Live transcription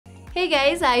Hey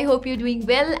guys, I hope you're doing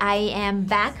well. I am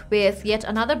back with yet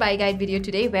another buy guide video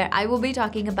today where I will be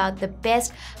talking about the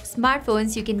best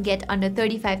smartphones you can get under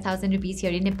 35,000 rupees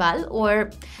here in Nepal,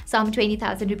 or some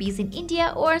 20,000 rupees in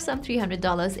India, or some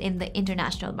 $300 in the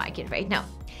international market right now.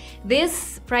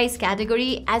 This price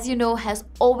category, as you know, has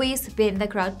always been the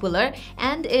crowd puller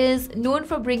and is known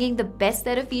for bringing the best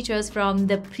set of features from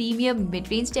the premium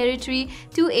mid-range territory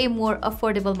to a more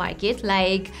affordable market,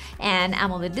 like an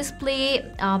AMOLED display,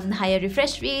 higher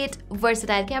refresh rate,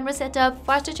 versatile camera setup,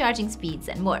 faster charging speeds,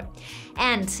 and more.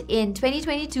 And in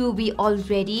 2022, we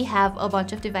already have a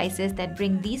bunch of devices that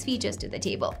bring these features to the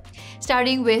table.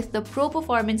 Starting with the Pro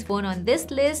Performance phone on this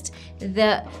list,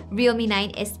 the Realme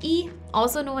 9 SE,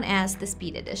 also known as the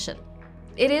Speed Edition.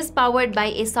 It is powered by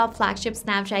a sub-flagship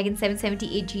Snapdragon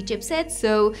 778G chipset,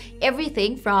 so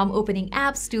everything from opening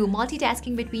apps to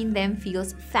multitasking between them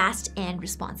feels fast and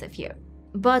responsive here.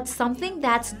 But something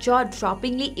that's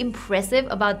jaw-droppingly impressive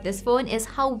about this phone is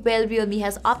how well Realme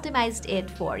has optimized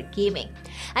it for gaming.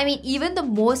 I mean, even the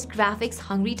most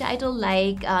graphics-hungry title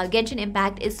like Genshin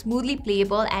Impact is smoothly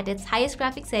playable at its highest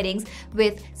graphics settings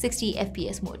with 60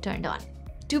 FPS mode turned on.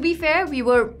 To be fair, we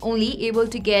were only able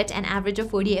to get an average of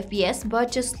 40 FPS,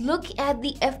 but just look at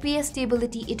the FPS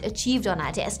stability it achieved on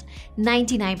our test,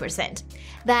 99%.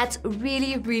 That's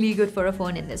really good for a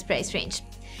phone in this price range.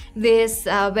 This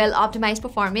well-optimized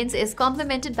performance is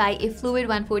complemented by a fluid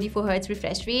 144Hz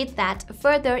refresh rate that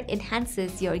further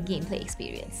enhances your gameplay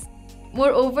experience.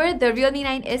 Moreover, the Realme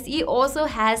 9 SE also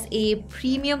has a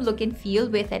premium look and feel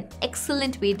with an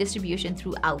excellent weight distribution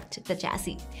throughout the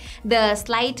chassis. The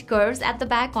slight curves at the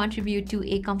back contribute to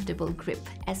a comfortable grip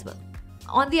as well.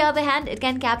 On the other hand, it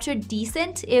can capture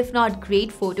decent, if not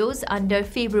great, photos under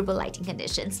favorable lighting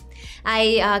conditions.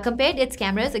 I compared its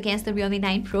cameras against the Realme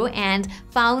 9 Pro and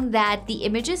found that the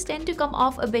images tend to come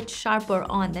off a bit sharper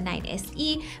on the 9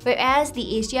 SE, whereas the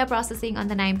HDR processing on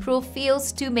the 9 Pro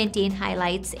fails to maintain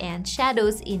highlights and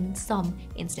shadows in some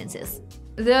instances.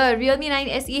 The Realme 9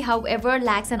 SE, however,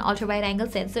 lacks an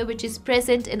ultra-wide-angle sensor, which is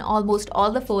present in almost all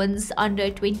the phones under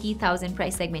 20,000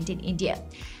 price segment in India.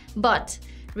 But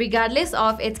regardless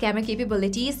of its camera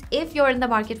capabilities, if you're in the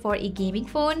market for a gaming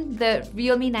phone, the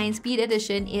Realme 9 Speed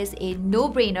Edition is a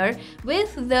no-brainer,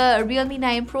 with the Realme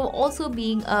 9 Pro also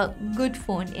being a good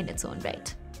phone in its own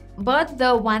right. But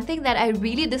the one thing that I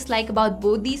really dislike about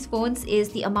both these phones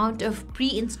is the amount of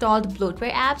pre-installed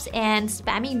bloatware apps and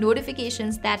spammy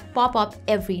notifications that pop up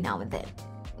every now and then.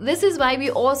 This is why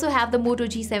we also have the Moto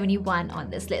G71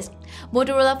 on this list.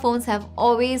 Motorola phones have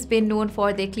always been known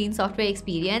for their clean software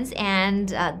experience, and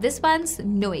this one's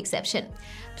no exception.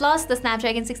 Plus, the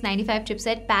Snapdragon 695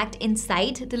 chipset packed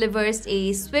inside delivers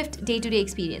a swift day-to-day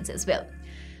experience as well.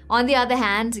 On the other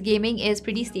hand, gaming is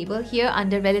pretty stable here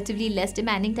under relatively less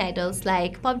demanding titles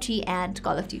like PUBG and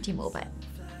Call of Duty Mobile.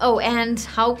 Oh, and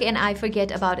how can I forget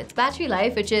about its battery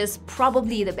life, which is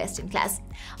probably the best in class.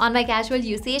 On my casual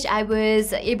usage, I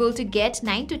was able to get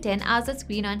 9 to 10 hours of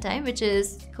screen on time, which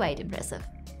is quite impressive.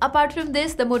 Apart from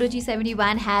this, the Moto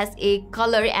G71 has a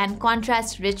color and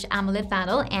contrast-rich AMOLED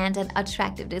panel and an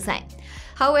attractive design.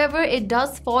 However, it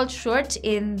does fall short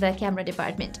in the camera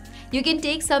department. You can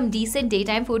take some decent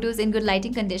daytime photos in good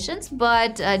lighting conditions,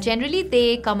 but generally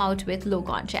they come out with low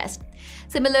contrast.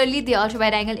 Similarly, the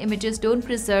ultra-wide-angle images don't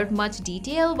preserve much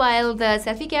detail, while the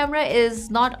selfie camera is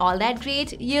not all that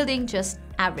great, yielding just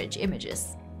average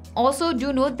images. Also,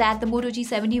 do note that the Moto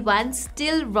G71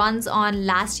 still runs on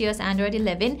last year's Android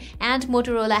 11, and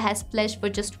Motorola has pledged for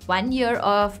just 1 year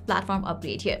of platform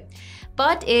upgrade here.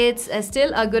 But it's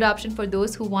still a good option for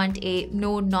those who want a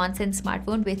no-nonsense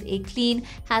smartphone with a clean,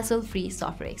 hassle-free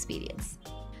software experience.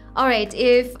 Alright,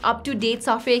 if up-to-date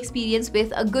software experience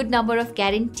with a good number of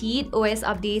guaranteed OS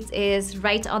updates is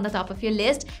right on the top of your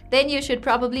list, then you should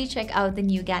probably check out the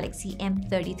new Galaxy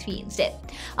M33 instead.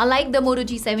 Unlike the Moto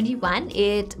G71,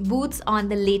 it boots on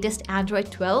the latest Android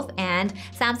 12, and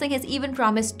Samsung has even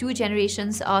promised 2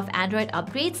 generations of Android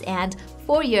upgrades and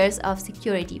 4 years of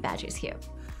security badges here.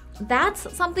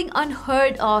 That's something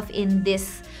unheard of in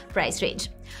this price range.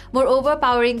 Moreover,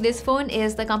 powering this phone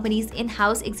is the company's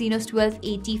in-house Exynos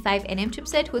 1285nm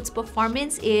chipset, whose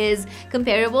performance is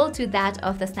comparable to that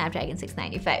of the Snapdragon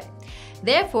 695.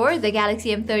 Therefore, the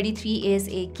Galaxy M33 is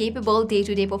a capable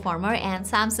day-to-day performer, and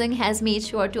Samsung has made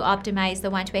sure to optimize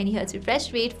the 120Hz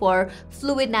refresh rate for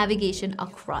fluid navigation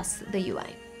across the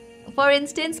UI. For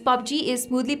instance, PUBG is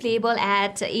smoothly playable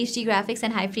at HD graphics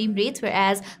and high frame rates,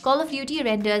 whereas Call of Duty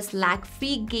renders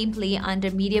lag-free gameplay under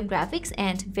medium graphics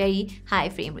and very high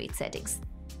frame rate settings.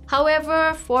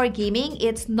 However, for gaming,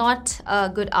 it's not a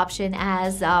good option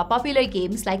as popular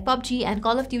games like PUBG and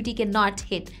Call of Duty cannot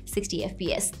hit 60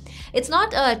 FPS. It's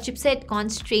not a chipset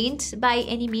constraint by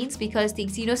any means because the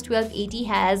Exynos 1280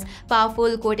 has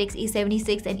powerful Cortex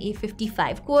A76 and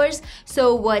A55 cores,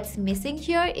 so what's missing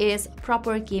here is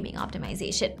proper gaming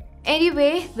optimization.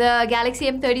 Anyway, the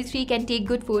Galaxy M33 can take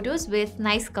good photos with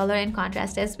nice color and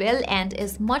contrast as well and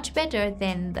is much better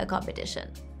than the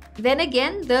competition. Then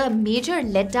again, the major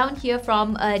letdown here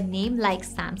from a name like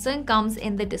Samsung comes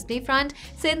in the display front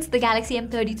since the Galaxy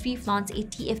M33 flaunts a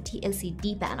TFT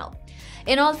LCD panel.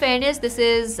 In all fairness, this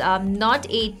is not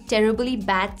a terribly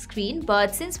bad screen,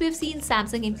 but since we've seen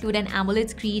Samsung include an AMOLED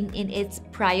screen in its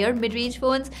prior mid-range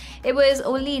phones, it was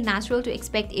only natural to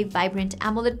expect a vibrant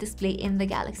AMOLED display in the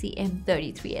Galaxy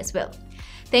M33 as well.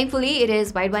 Thankfully, it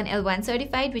is Wideband L1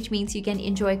 certified, which means you can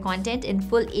enjoy content in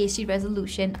full HD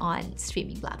resolution on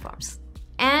streaming platforms.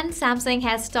 And Samsung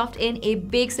has stuffed in a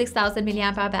big 6000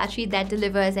 mAh battery that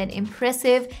delivers an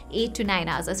impressive 8 to 9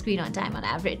 hours of screen on time on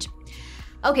average.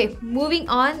 Okay, moving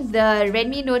on, the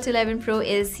Redmi Note 11 Pro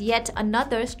is yet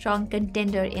another strong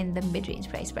contender in the mid-range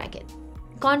price bracket.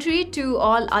 Contrary to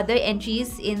all other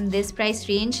entries in this price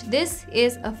range, this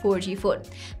is a 4G phone.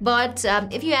 But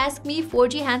if you ask me,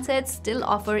 4G handsets still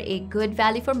offer a good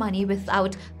value for money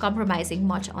without compromising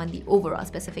much on the overall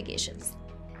specifications.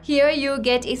 Here you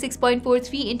get a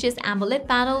 6.43 inches AMOLED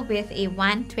panel with a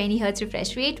 120Hz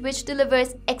refresh rate, which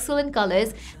delivers excellent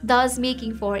colors, thus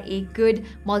making for a good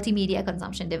multimedia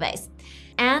consumption device.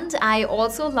 And I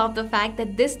also love the fact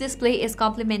that this display is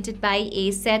complemented by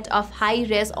a set of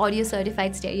high-res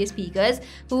audio-certified stereo speakers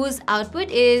whose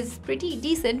output is pretty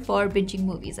decent for binging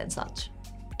movies and such.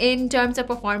 In terms of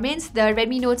performance, the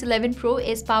Redmi Note 11 Pro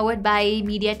is powered by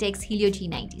MediaTek's Helio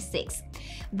G96.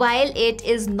 While it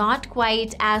is not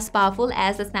quite as powerful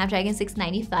as the Snapdragon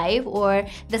 695 or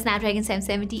the Snapdragon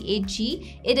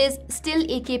 778G, it is still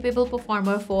a capable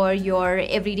performer for your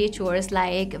everyday chores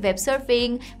like web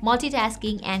surfing,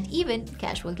 multitasking, and even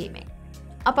casual gaming.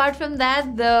 Apart from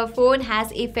that, the phone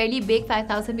has a fairly big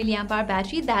 5000 mAh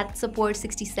battery that supports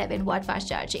 67 watt fast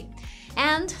charging.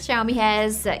 And Xiaomi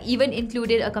has even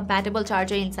included a compatible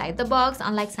charger inside the box,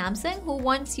 unlike Samsung, who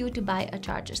wants you to buy a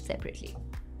charger separately.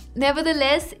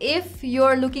 Nevertheless, if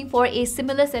you're looking for a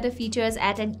similar set of features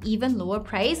at an even lower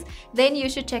price, then you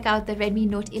should check out the Redmi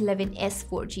Note 11S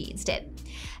 4G instead.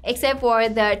 Except for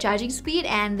the charging speed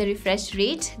and the refresh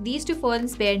rate, these two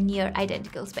phones bear near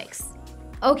identical specs.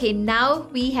 Okay, now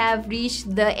we have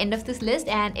reached the end of this list,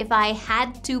 and if I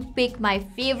had to pick my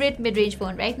favorite mid-range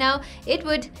phone right now, it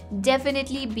would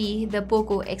definitely be the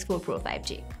Poco X4 Pro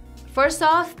 5G. First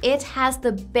off, it has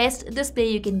the best display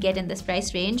you can get in this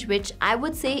price range, which I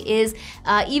would say is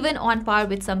even on par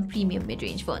with some premium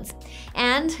mid-range phones.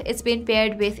 And it's been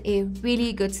paired with a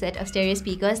really good set of stereo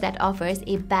speakers that offers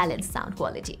a balanced sound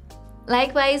quality.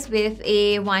 Likewise, with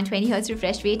a 120Hz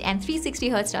refresh rate and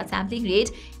 360Hz dot sampling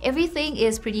rate, everything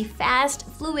is pretty fast,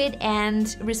 fluid,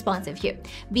 and responsive here,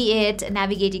 be it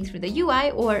navigating through the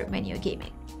UI or when you're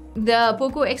gaming. The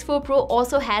Poco X4 Pro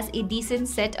also has a decent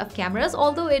set of cameras,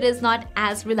 although it is not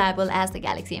as reliable as the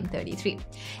Galaxy M33.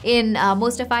 In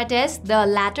most of our tests, the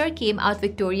latter came out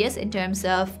victorious in terms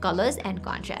of colors and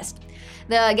contrast.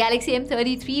 The Galaxy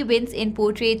M33 wins in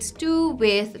portraits too,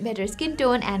 with better skin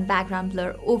tone and background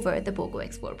blur over the Poco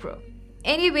X4 Pro.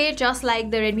 Anyway, just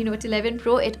like the Redmi Note 11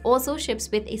 Pro, it also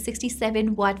ships with a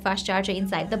 67 watt fast charger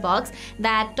inside the box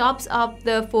that tops up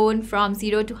the phone from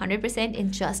 0 to 100%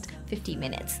 in just 50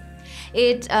 minutes.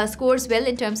 It scores well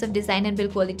in terms of design and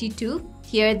build quality too.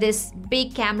 Here, this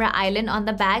big camera island on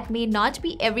the back may not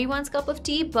be everyone's cup of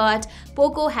tea, but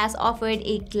Poco has offered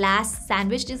a glass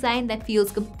sandwich design that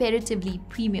feels comparatively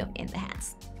premium in the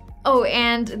hands. Oh,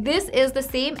 and this is the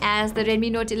same as the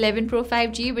Redmi Note 11 Pro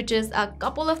 5G, which is a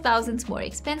couple of thousands more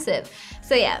expensive.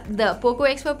 So yeah, the Poco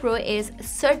X4 Pro is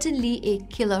certainly a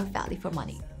killer value for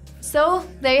money. So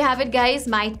there you have it, guys,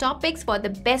 my top picks for the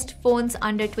best phones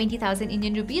under 20,000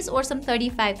 Indian rupees or some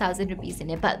 35,000 rupees in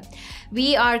Nepal.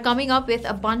 We are coming up with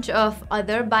a bunch of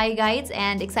other buy guides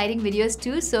and exciting videos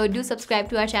too, so do subscribe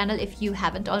to our channel if you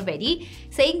haven't already.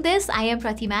 Saying this, I am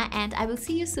Pratima and I will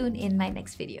see you soon in my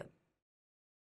next video.